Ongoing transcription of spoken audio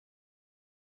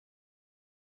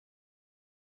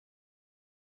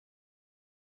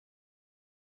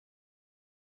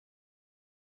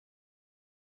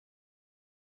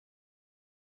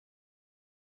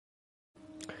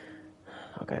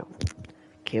Okay.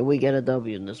 Can we get a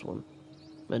W in this one?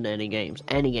 In any games.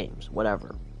 Any games.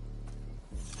 Whatever.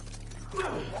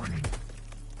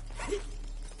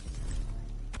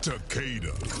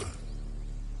 Takeda.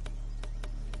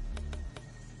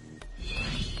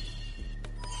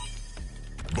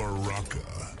 Baraka.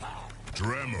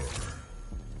 Tremor.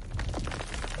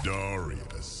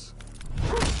 Darius.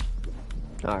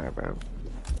 Alright, bro.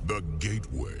 The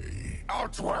Gateway.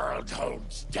 Outworld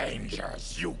holds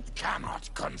dangers you cannot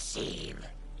conceive.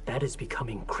 That is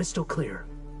becoming crystal clear.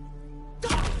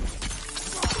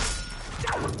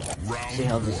 Round See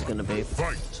how this is gonna be.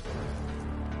 Fight.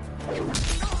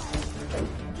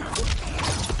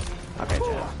 Okay,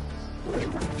 Chad.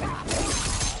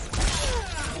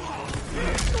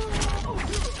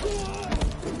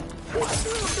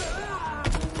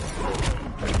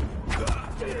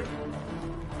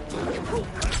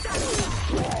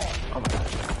 Oh my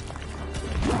gosh.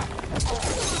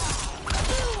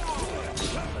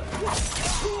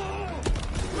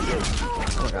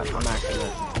 Oh my god, I'm actually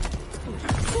good.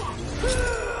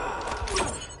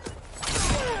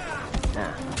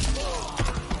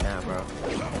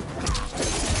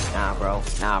 Nah, bro.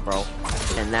 Nah, bro.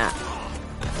 And that.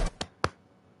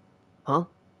 Huh?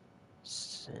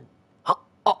 Sin. Huh?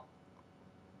 Oh.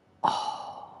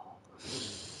 Oh.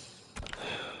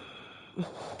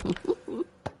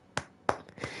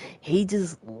 He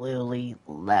just literally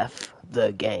left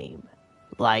the game.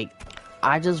 Like,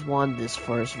 I just won this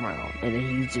first round, and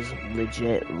then he just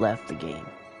legit left the game.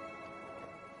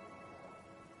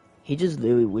 He just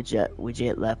literally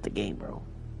legit left the game, bro.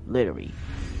 Literally.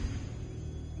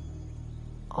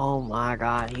 Oh my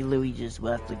god, he literally just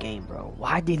left the game, bro.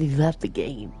 Why did he left the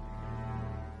game?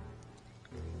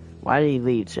 Why did he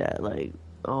leave, chat? Like,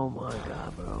 oh my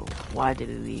god, bro. Why did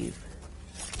he leave?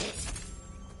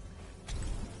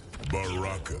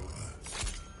 Baraka.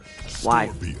 Why?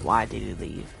 Scorpion. Why did he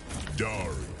leave?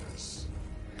 Darius.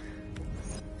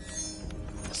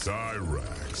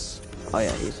 Cyrax. Oh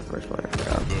yeah, he's the first one. I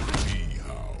forgot. The Tea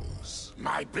House.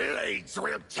 My blades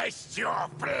will taste your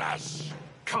flesh.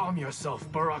 Calm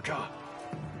yourself, Baraka.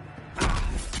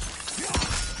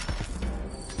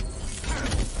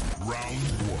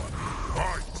 Round one.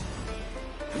 Fight.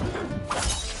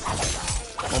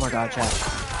 Oh my god, chat.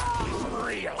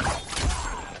 Real.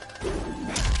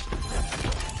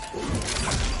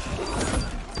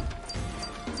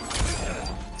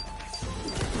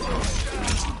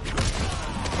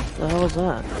 What the hell was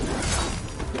that?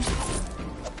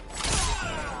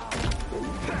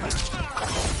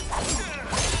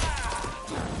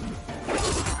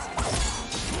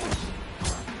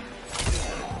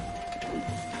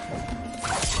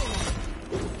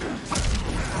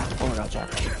 Oh my god, chat.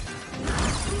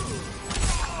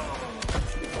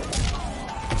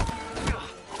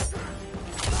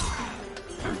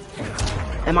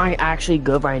 Am I actually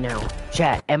good right now?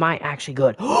 Chat, am I actually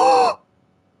good?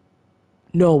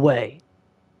 No way.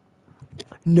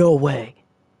 No way.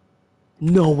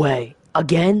 No way.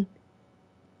 Again?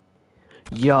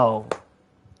 Yo.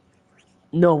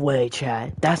 No way,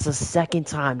 chat. That's the second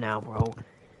time now, bro.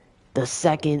 The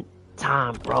second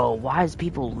time, bro. Why is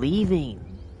people leaving?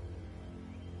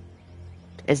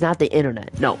 It's not the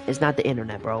internet. No, it's not the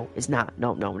internet, bro. It's not.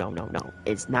 No.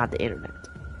 It's not the internet.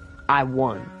 I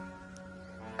won.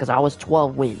 Because I was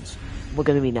 12 wins. Look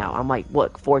at me now. I'm like,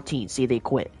 what, 14. See, they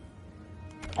quit.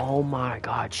 Oh my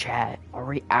god, chat. Are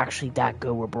we actually that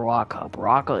good with Baraka?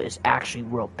 Baraka is actually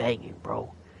real banging,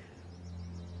 bro.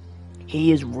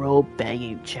 He is real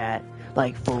banging, chat.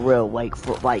 Like, for real. Like,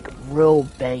 real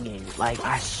banging. Like,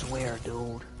 I swear,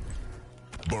 dude.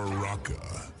 Baraka.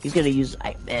 He's gonna use,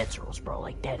 like, mantras, bro.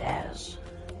 Like, dead ass.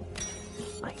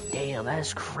 Like, damn,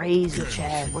 that's crazy,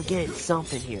 chat. We're getting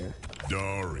something here.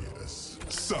 Darius.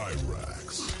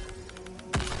 Cyrax.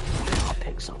 I'll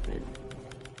pick something.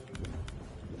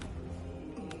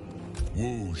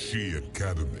 Wuxi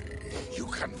Academy. You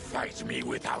can fight me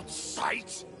without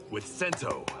sight? With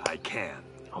Sento, I can.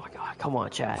 Oh my god, come on,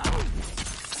 chat.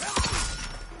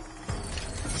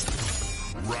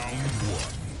 Round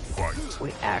one. Fight.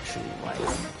 We actually, like...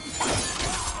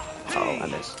 Oh, I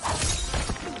missed.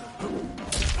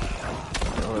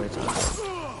 Oh, it's okay.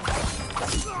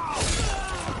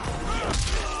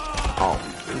 Oh,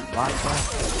 what?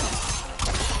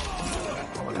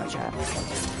 Oh my god, chat.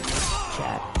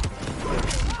 Chat.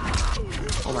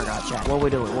 Oh my god, chat. What we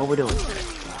doing? What we doing?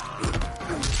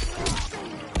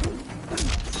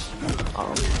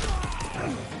 Oh.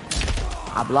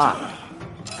 I blocked.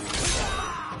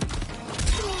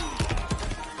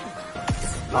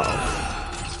 Uh-oh.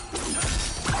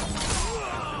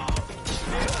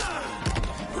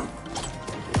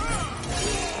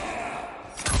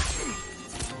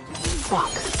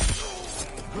 Fuck.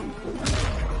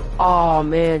 Oh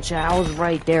man, chat, I was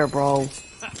right there, bro.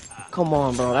 Come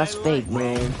on, bro, that's fake,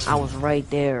 man. I was right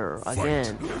there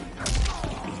again.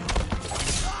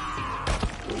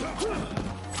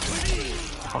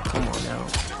 Oh, come on now.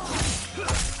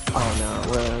 Oh no,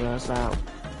 well, that's out.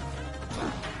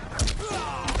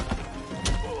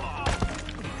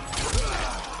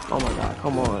 Oh my god,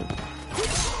 come on.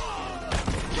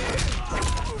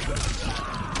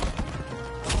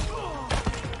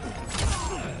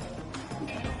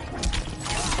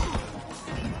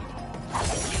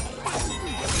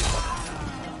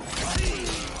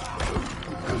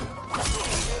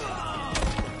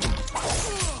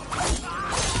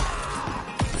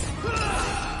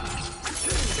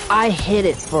 I hit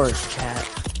it first, chat.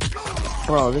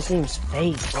 Bro, this seems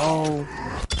fake, bro.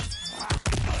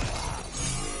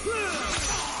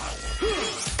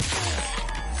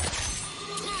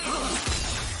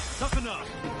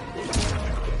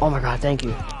 Oh my god, thank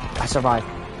you. I survived.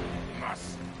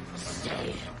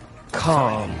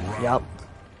 Calm. Yup.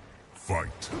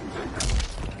 Fight.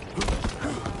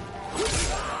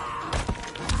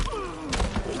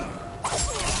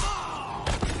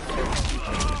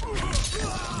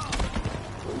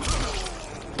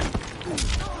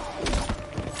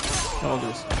 All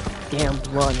this damn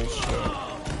blood and shit.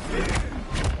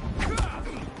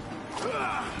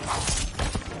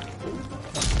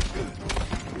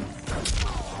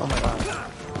 Oh my god.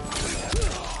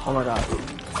 Oh my god.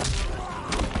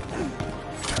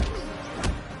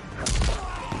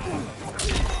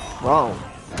 Bro.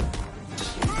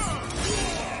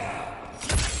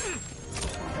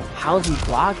 How's he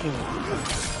blocking?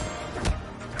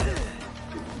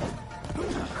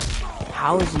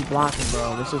 How is he blocking,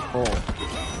 bro? This is bull.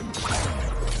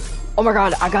 Oh my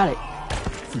god, I got it.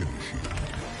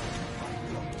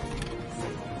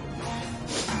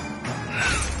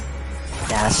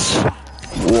 That's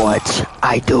what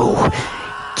I do.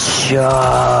 Just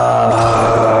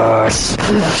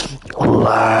like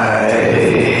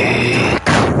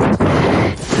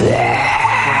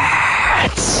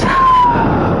that.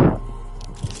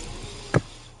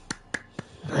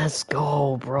 Let's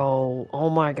go, bro. Oh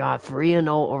my god, 3-0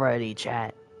 already,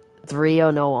 chat.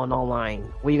 3-0 on online.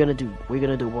 What are you gonna do? What are you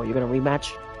gonna do, boy? You gonna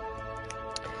rematch? You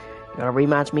gonna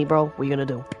rematch me, bro? What are you gonna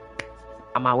do?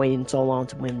 I'm not waiting so long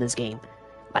to win this game.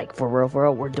 Like, for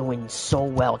real, we're doing so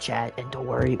well, chat. And don't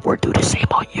worry, we're doing the same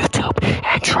on YouTube.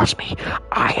 And trust me,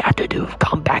 I had to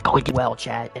come back on well,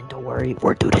 chat. And don't worry,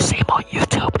 we're doing the same on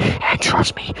YouTube. And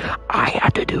trust me, I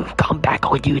had to come back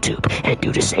on YouTube and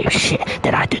do the same shit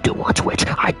that I had to do on Twitch.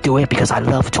 I do it because I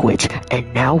love Twitch.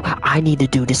 And now I need to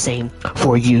do the same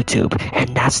for YouTube.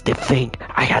 And that's the thing.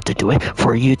 I had to do it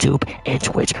for YouTube and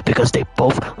Twitch because they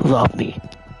both love me.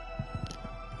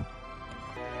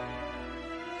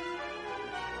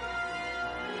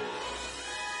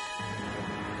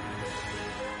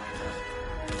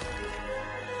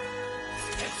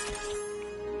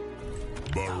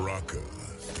 Baraka.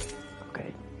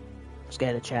 Okay. Let's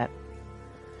get a chat.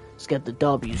 Let's get the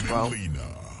W's, bro.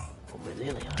 Lena.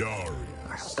 Darius.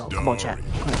 Let's go. Come on, chat.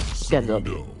 Come on. Let's get a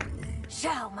W.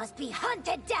 Shao must be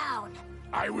hunted down.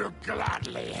 I will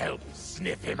gladly help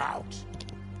sniff him out.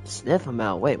 Sniff him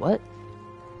out. Wait, what?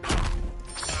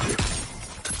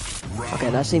 Okay,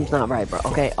 that seems not right, bro.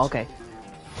 Okay. Oh,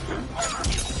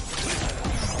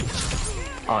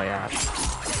 yeah.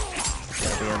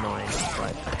 It's gonna be annoying,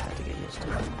 but I had to get used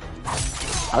to it.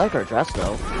 I like her dress,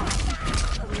 though.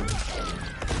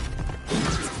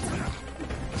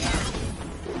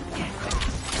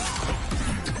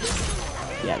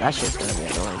 Yeah, that shit's gonna be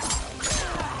annoying.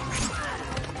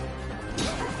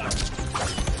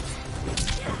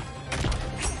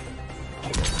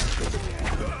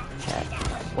 Chat.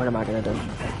 What am I gonna do?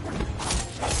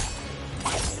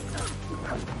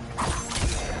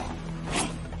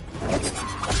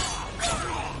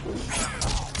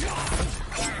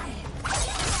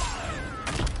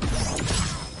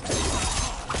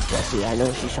 See, I know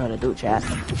what she's trying to do, chat.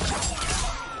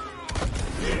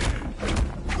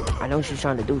 I know what she's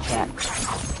trying to do, chat.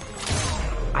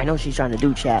 I know she's trying to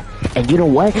do, chat. And you know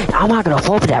what? I'm not gonna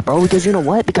fall for that, bro. Because you know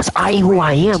what? Because I am who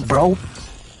I am, bro.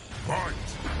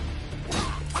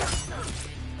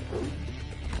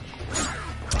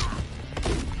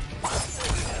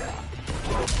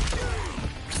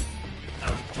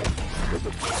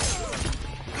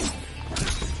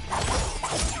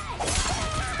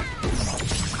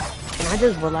 I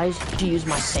just realized to use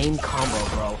my same combo,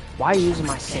 bro. Why are you using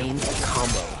my same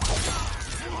combo?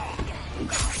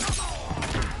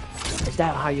 Is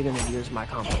that how you're gonna use my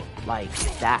combo? Like,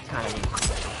 that kind of...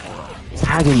 Is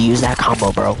how you're gonna use that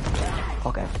combo, bro?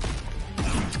 Okay.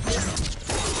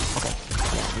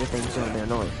 your thing's gonna be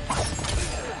annoying.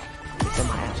 Get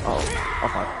my ass. Oh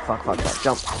fuck,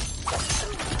 jump.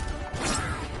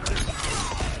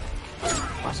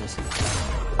 Watch this.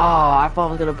 Oh, I thought I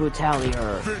was gonna brutality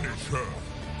her. Finish her.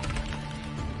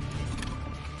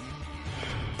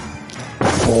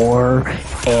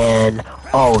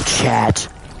 4-0, chat.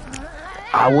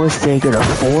 I was thinking of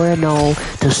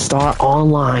 4-0 to start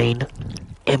online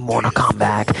in Mortal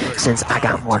Kombat since I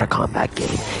got Mortal Kombat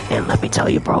game. And let me tell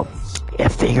you, bro,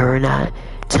 if figuring that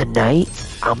tonight,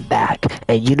 I'm back.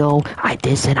 And you know, I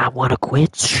did say I want to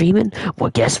quit streaming. Well,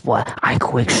 guess what? I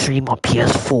quit stream on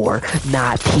PS4,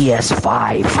 not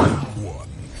PS5. One.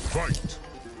 Fight.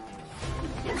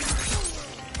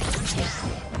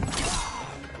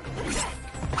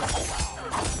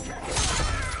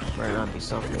 Better not be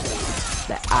something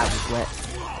that I regret.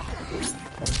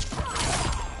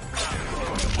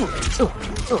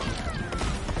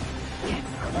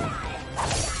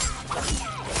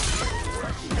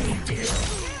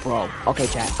 Bro, okay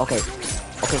chat, okay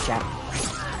chat.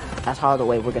 That's how the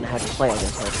way we're gonna have to play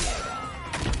against her.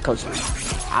 Cause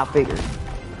I figured.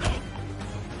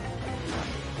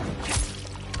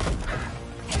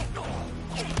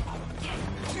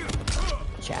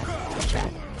 Chat.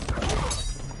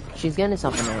 She's getting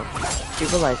something now. She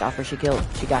realized after she got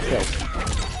killed.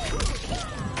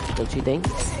 Don't you think?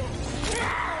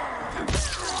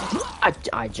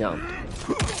 I jumped.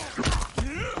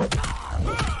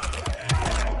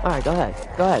 Alright, go ahead.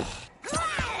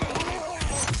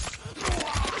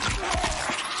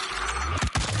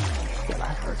 Yeah,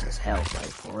 that hurts as hell, like,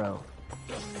 for real.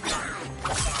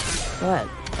 Go ahead.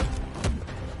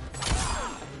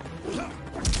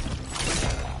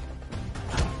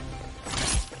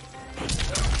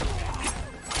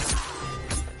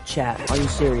 Chat, are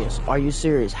you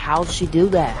serious? How'd she do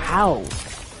that? How?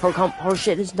 Her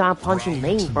shit is not punching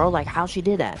me, bro. Like, how she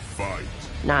did that? Fight.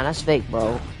 Nah, that's fake,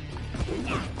 bro.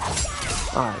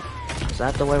 Alright. Is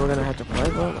that the way we're gonna have to play,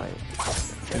 bro? Like,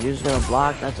 you're just gonna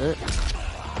block, that's it?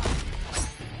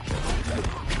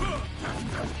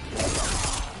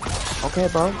 Okay,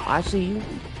 bro. I see you.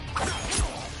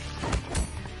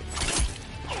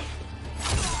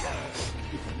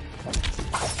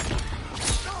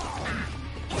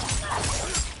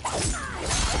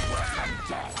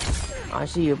 I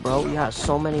see you, bro. You have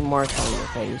so many marks on your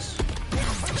face.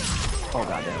 Oh,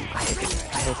 goddamn. I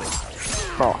hate this.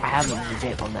 Bro, I have a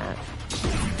legit on that.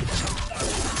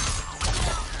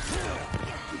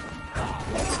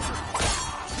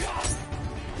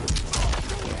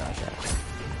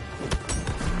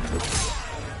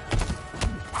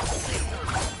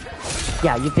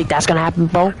 Yeah, you think that's gonna happen,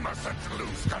 bro?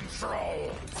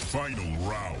 Final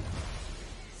round.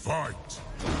 Fight.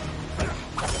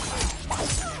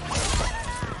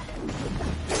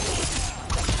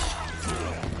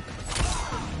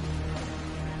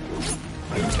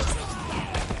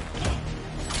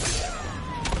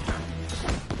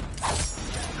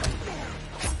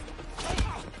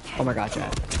 Oh my god,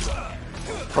 chat.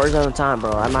 First of the time,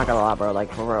 bro. I'm not gonna lie, bro.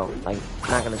 Like, for real. Like,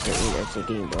 not gonna sit in that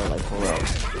game, bro. Like, for real.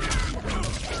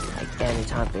 Like,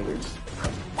 anytime figures.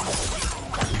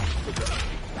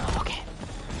 Okay.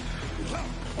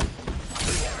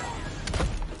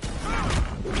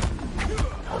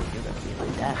 Oh, you're gonna be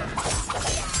like that.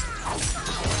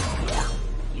 Yeah.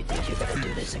 You think you're gonna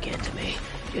do this again to me?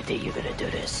 You think you're gonna do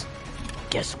this?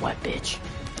 Guess what, bitch?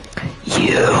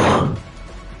 You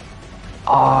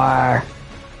are...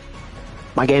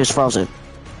 My game is frozen.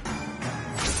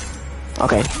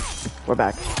 Okay, we're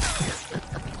back.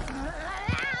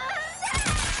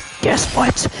 Guess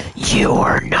what? You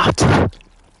are not. Fatality.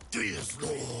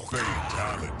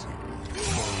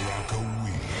 Baraka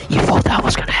wins. You thought that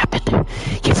was gonna happen.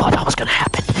 You thought that was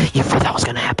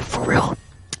gonna happen for real.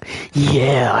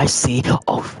 Yeah, I see.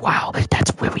 Oh, wow,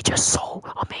 that's really just so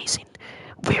amazing.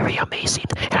 Very amazing.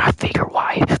 And I figure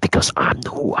why. Because I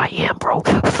know who I am, bro.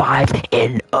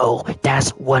 5-0.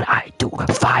 That's what I do.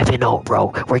 5-0,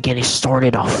 bro. We're getting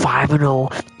started on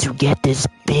 5-0 to get this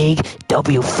big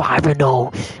W.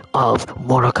 5-0 of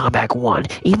Mortal Kombat 1.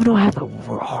 Even though I have a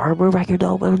horrible record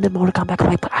though in the Mortal Kombat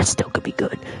 1, but I still could be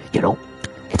good. You know,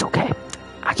 it's okay.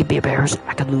 I can be embarrassed.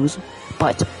 I can lose.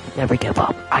 But never give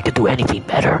up. I can do anything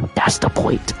better. That's the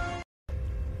point.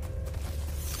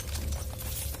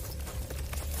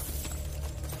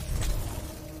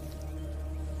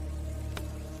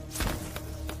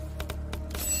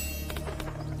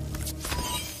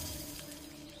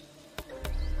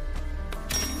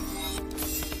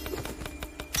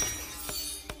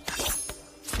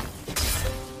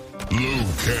 Liu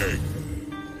Kang.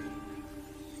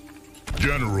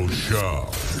 General Shao.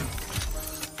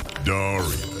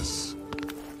 Darius.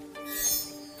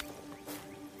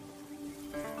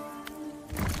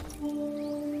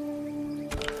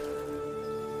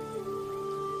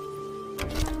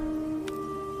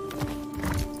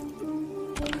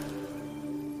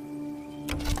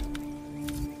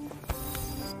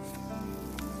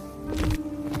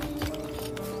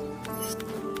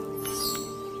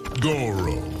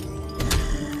 Goro.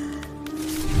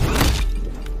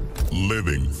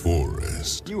 Living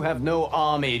forest. You have no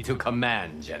army to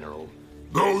command, General.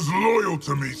 Those loyal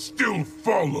to me still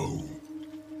follow.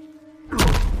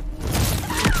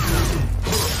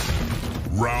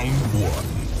 Round 1,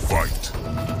 fight.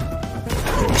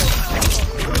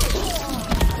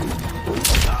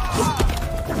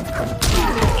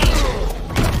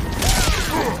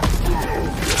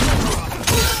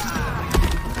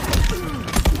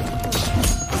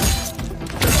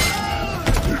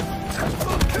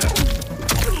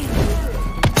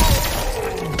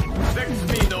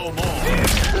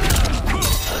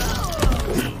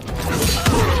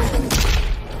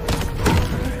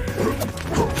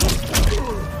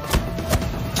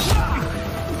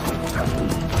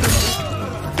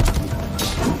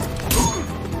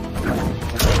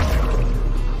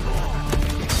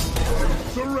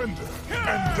 Surrender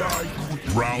and die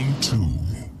quick. Round 2,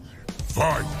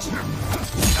 fight.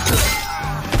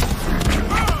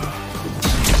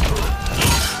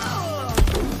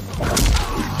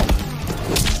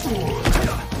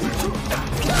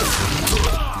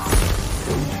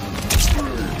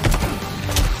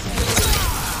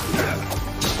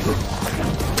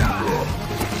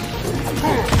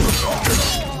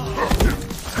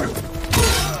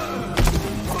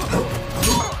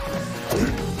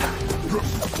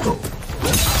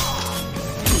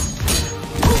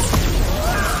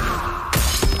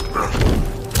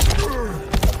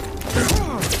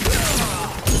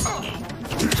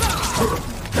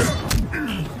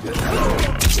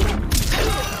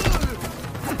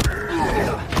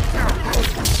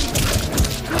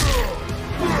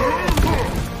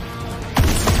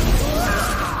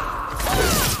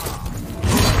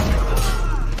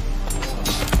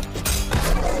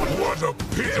 What a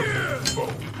pitiful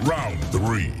foe. Round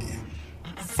 3,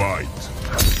 fight.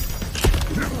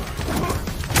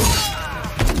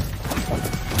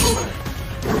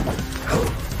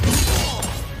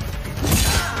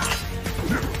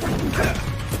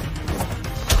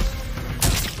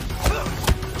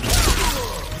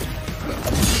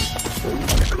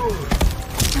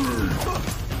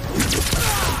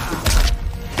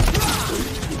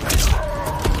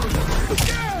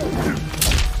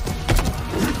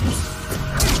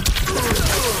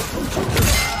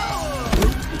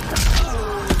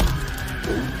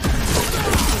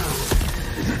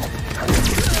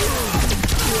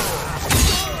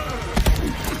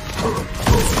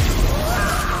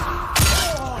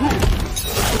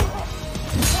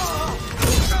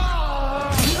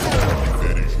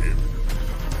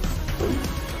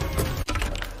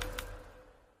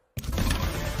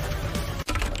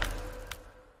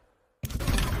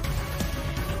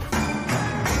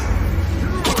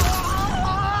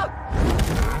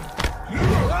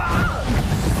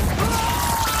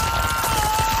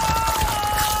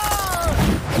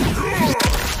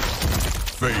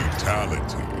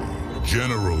 Fatality.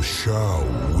 General Shao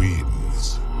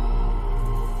wins.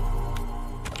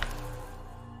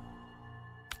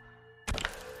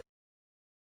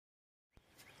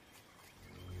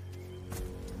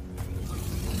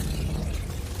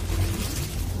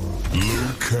 Liu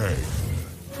Kang.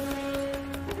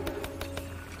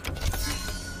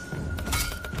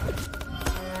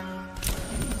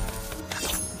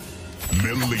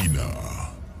 Melina.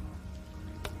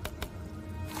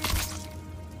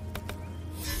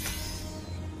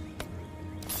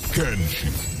 Kenshi.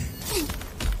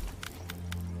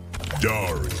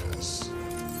 Darius.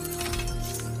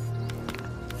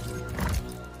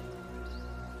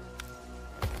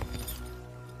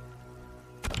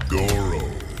 Goro.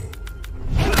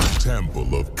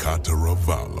 Temple of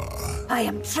Kataravala. I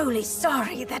am truly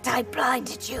sorry that I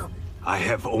blinded you. I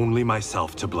have only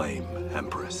myself to blame,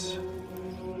 Empress.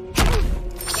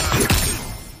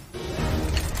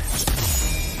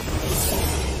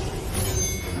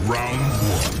 Round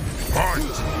 1,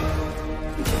 fight!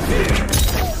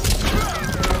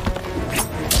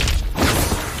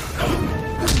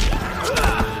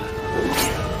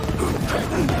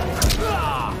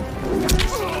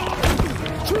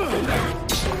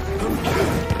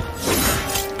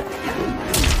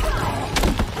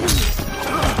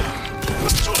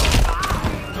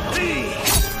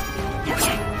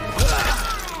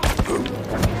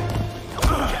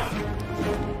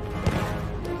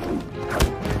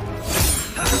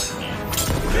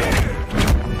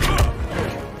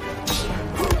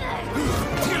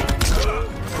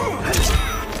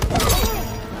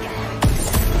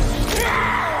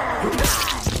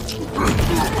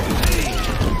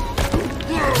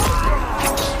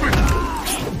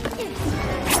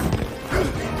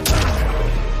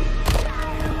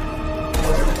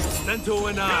 Sento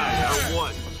and I are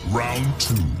one. Round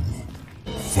 2.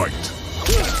 Fight.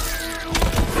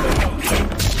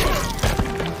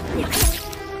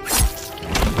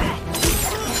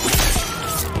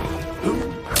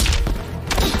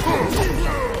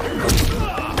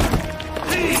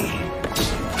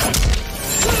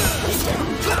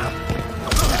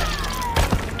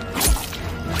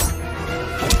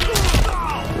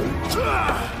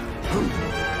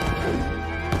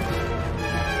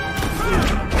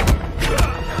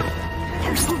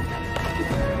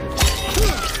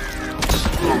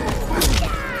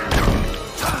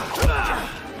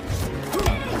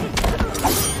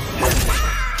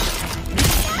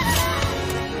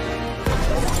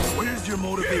 Where's your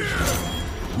motivation?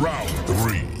 Round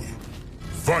 3.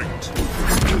 Fight.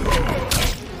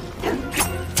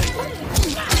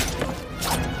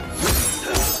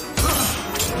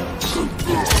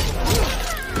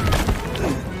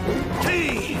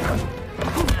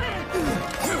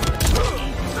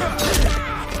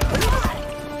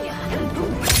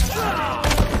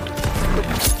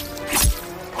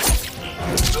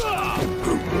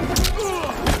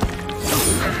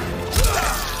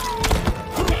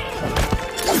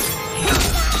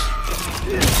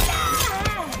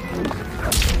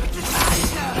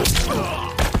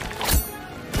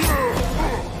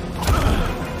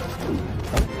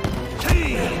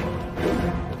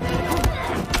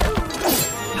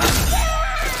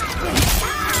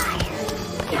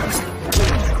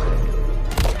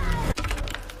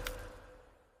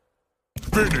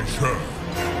 Finish her.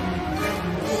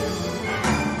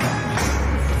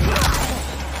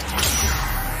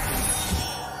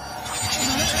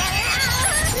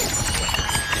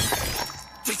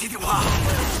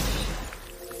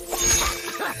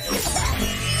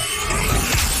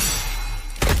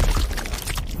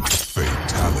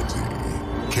 Fatality.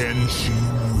 Kenshin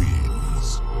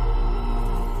wins.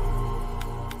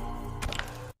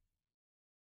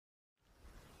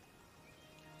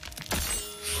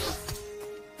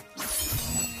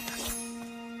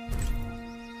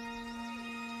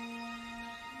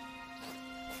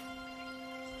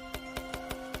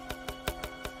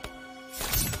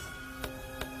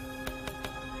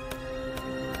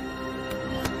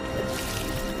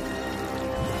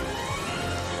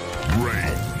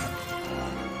 Rain.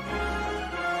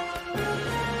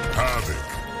 Havoc.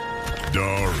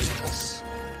 Darius.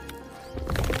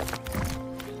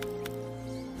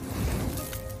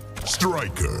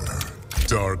 Striker.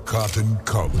 Dark cotton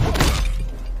color.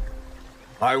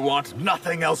 I want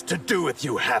nothing else to do with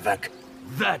you, Havoc.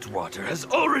 That water has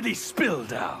already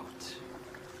spilled out.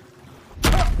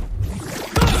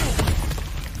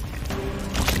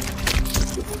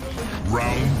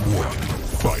 Round 1.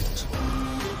 Fight.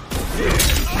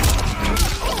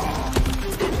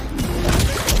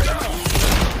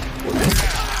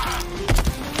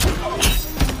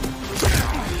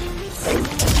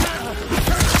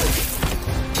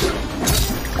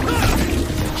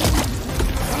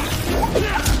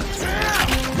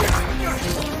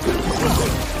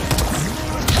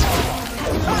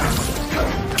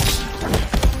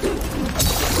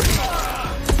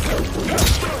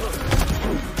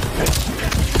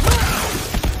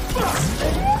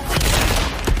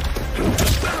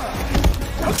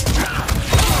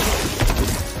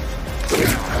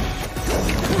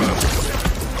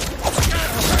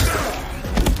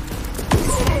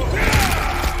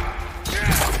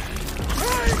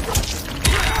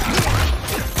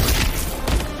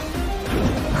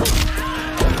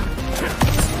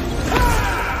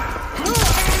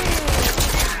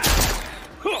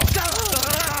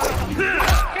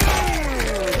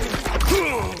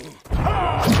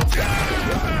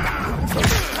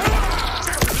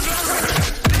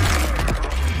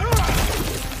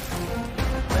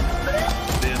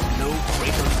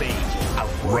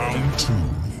 Round 2.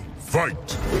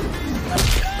 Fight!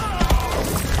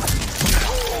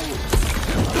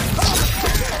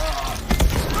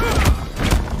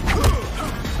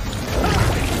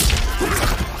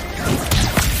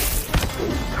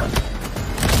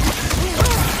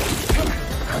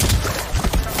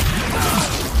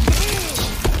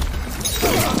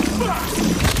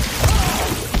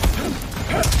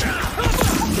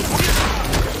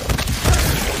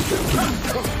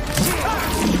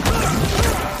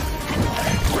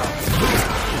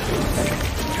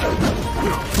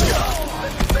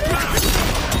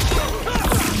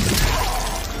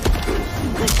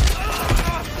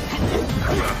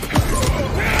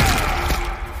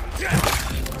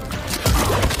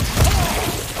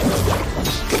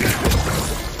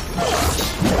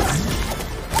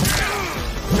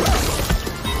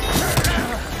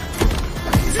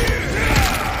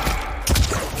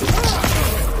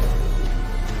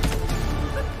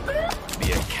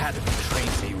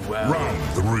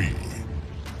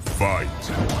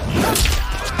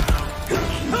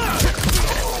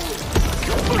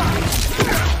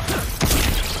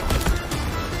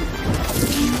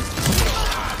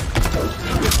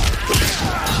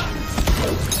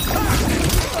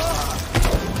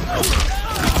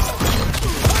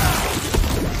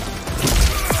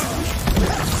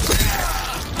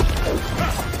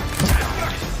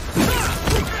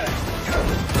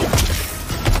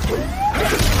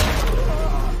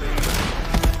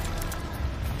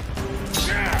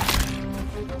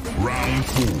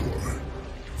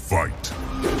 Fight.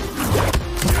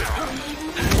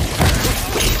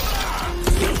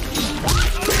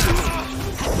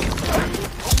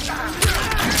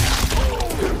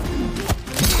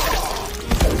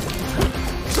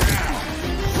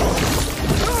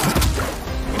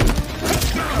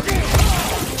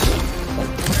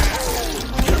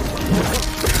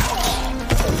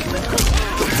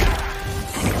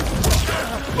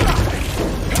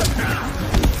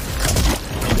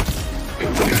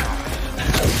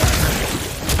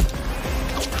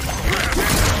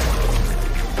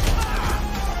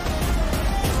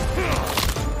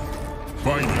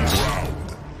 Final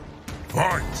round.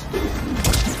 Fight!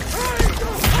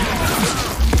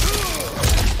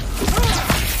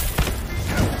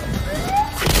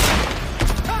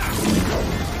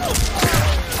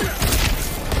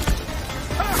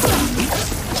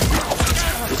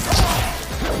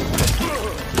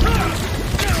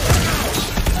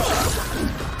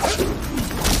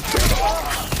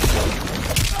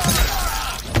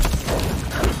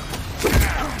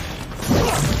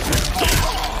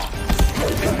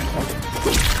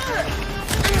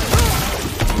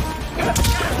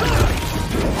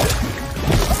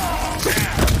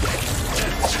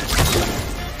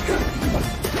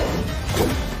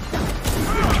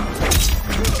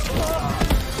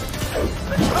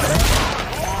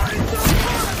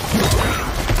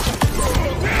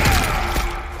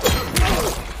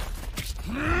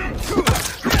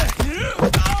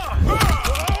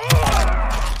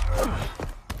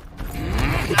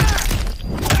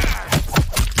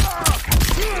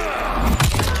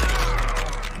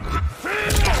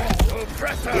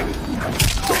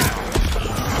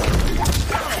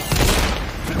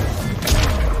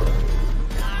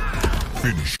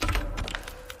 Finish.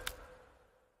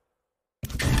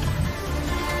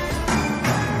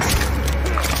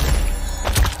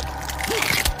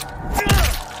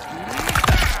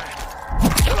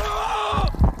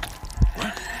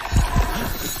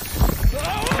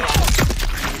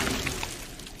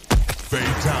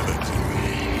 Fatality.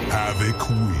 Havoc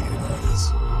wins.